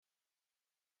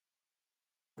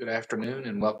Good afternoon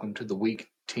and welcome to the Week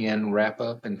 10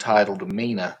 wrap-up entitled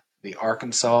Mena, the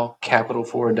Arkansas Capital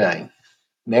for a Day.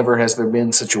 Never has there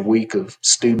been such a week of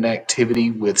student activity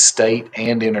with state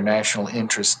and international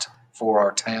interest for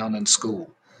our town and school.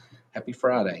 Happy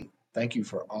Friday. Thank you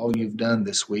for all you've done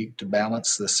this week to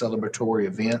balance the celebratory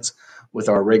events with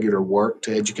our regular work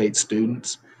to educate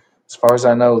students. As far as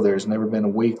I know, there's never been a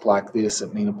week like this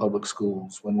at Mena Public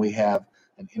Schools when we have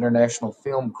an international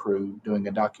film crew doing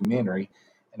a documentary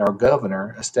and our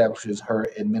governor establishes her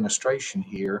administration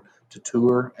here to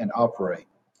tour and operate.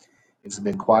 It's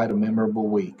been quite a memorable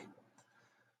week.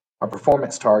 Our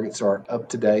performance targets are up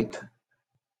to date,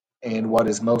 and what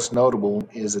is most notable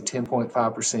is a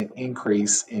 10.5%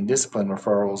 increase in discipline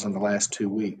referrals in the last 2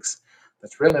 weeks.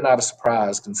 That's really not a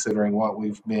surprise considering what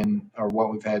we've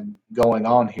had going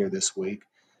on here this week.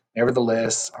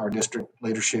 Nevertheless, our district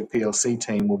leadership PLC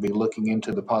team will be looking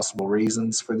into the possible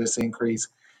reasons for this increase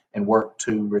and work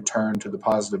to return to the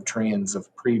positive trends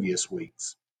of previous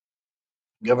weeks.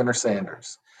 Governor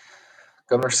Sanders.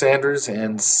 Governor Sanders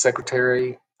and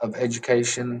Secretary of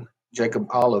Education Jacob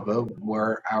Oliva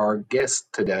were our guests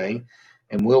today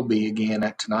and will be again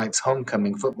at tonight's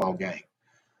homecoming football game.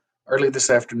 Early this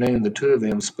afternoon, the two of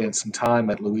them spent some time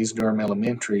at Louise Durham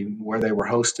Elementary, where they were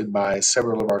hosted by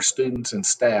several of our students and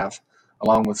staff,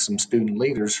 along with some student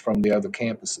leaders from the other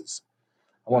campuses.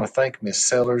 I want to thank Miss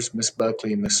Sellers, Miss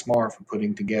Buckley, and Miss Smart for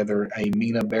putting together a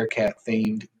Mena Bearcat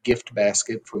themed gift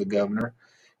basket for the governor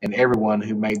and everyone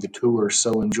who made the tour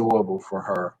so enjoyable for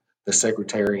her, the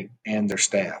secretary, and their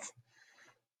staff.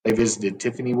 They visited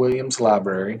Tiffany Williams'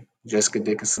 library, Jessica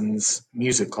Dickinson's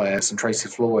music class, and Tracy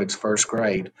Floyd's first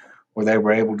grade, where they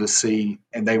were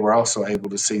also able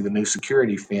to see the new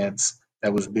security fence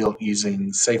that was built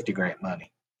using safety grant money.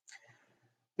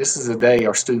 This is a day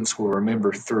our students will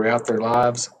remember throughout their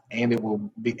lives, and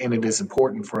it is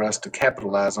important for us to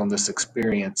capitalize on this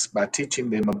experience by teaching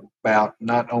them about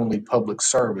not only public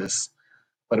service,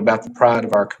 but about the pride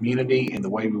of our community and the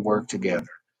way we work together.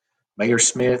 Mayor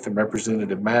Smith and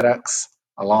Representative Maddox,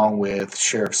 along with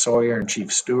Sheriff Sawyer and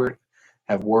Chief Stewart,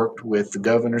 have worked with the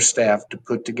governor's staff to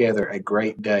put together a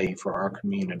great day for our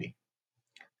community.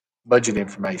 Budget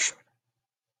information.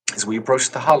 As we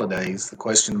approach the holidays, the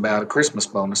question about a Christmas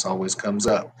bonus always comes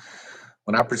up.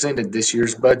 When I presented this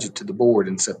year's budget to the board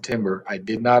in September, I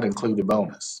did not include a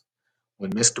bonus.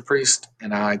 When Mr. Priest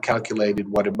and I calculated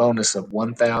what a bonus of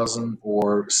 $1,000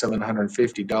 or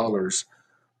 $750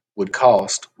 would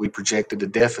cost, we projected a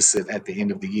deficit at the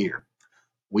end of the year.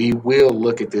 We will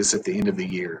look at this at the end of the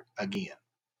year again.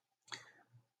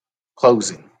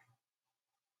 Closing.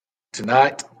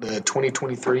 Tonight, the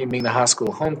 2023 Mena High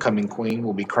School Homecoming Queen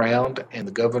will be crowned, and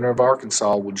the Governor of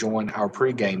Arkansas will join our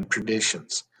pregame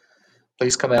traditions.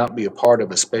 Please come out and be a part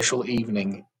of a special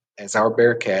evening as our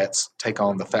Bearcats take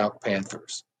on the Falcon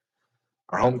Panthers.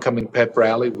 Our homecoming pep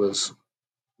rally was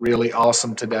really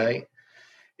awesome today.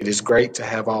 It is great to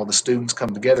have all the students come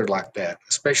together like that,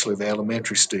 especially the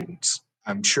elementary students.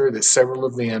 I'm sure that several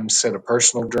of them set a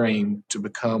personal dream to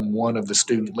become one of the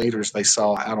student leaders they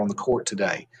saw out on the court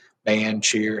today, band,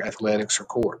 cheer, athletics, or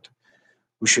court.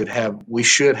 We should have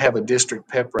a district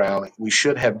pep rally. We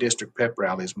should have district pep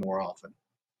rallies more often.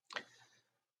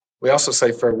 We also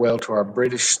say farewell to our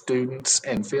British students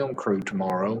and film crew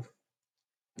tomorrow.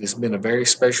 It has been a very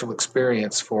special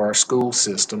experience for our school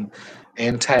system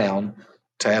and town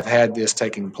to have had this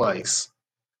taking place.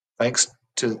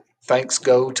 Thanks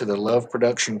go to the Love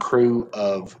Production crew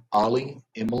of Ollie,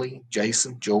 Emily,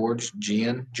 Jason, George,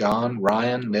 Jen, John,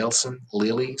 Ryan, Nelson,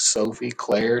 Lily, Sophie,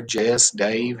 Claire, Jess,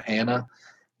 Dave, Hannah,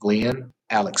 Glenn,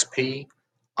 Alex P,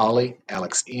 Ollie,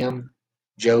 Alex M,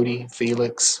 Jody,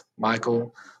 Felix,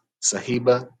 Michael,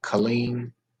 Sahiba,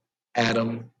 Colleen,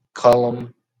 Adam,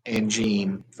 Cullum, and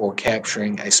Jean for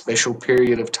capturing a special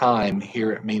period of time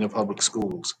here at Mena Public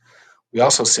Schools. We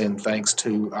also send thanks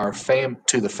to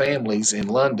the families in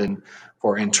London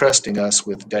for entrusting us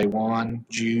with Daywan,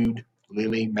 Jude,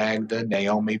 Lily, Magda,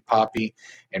 Naomi, Poppy,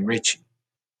 and Richie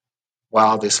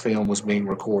while this film was being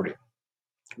recorded.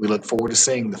 We look forward to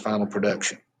seeing the final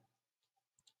production.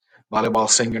 Volleyball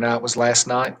senior night was last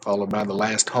night, followed by the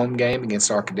last home game against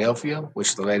Arkadelphia,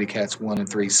 which the Lady Cats won in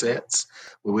 3 sets.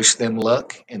 We wish them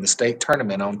luck in the state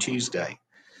tournament on Tuesday.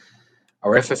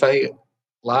 Our FFA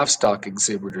livestock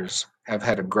exhibitors have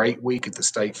had a great week at the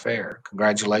state fair.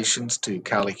 Congratulations to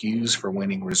Kylie Hughes for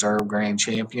winning Reserve Grand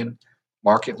Champion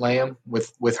Market Lamb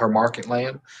with her Market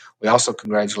Lamb. We also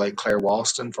congratulate Claire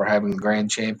Walston for having the Grand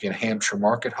Champion Hampshire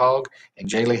Market Hog and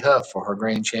Jaylee Huff for her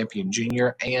Grand Champion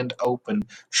Junior and Open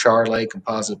Charolais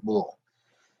Composite Bull.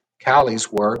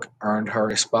 Kylie's work earned her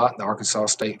a spot in the Arkansas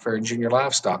State Fair Junior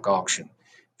Livestock Auction.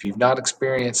 If you've not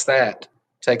experienced that,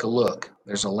 take a look.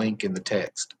 There's a link in the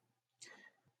text.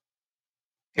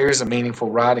 Here's a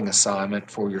meaningful writing assignment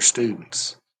for your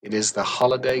students. It is the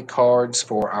holiday cards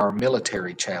for our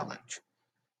military challenge.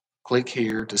 Click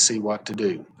here to see what to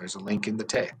do. There's a link in the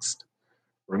text.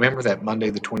 Remember that Monday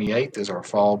the 28th is our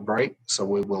fall break, so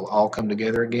we will all come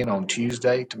together again on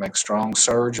Tuesday to make a strong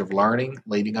surge of learning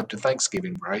leading up to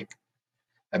Thanksgiving break.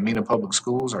 At Mena Public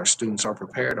Schools, our students are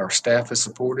prepared, our staff is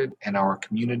supported, and our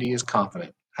community is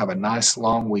confident. Have a nice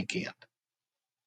long weekend.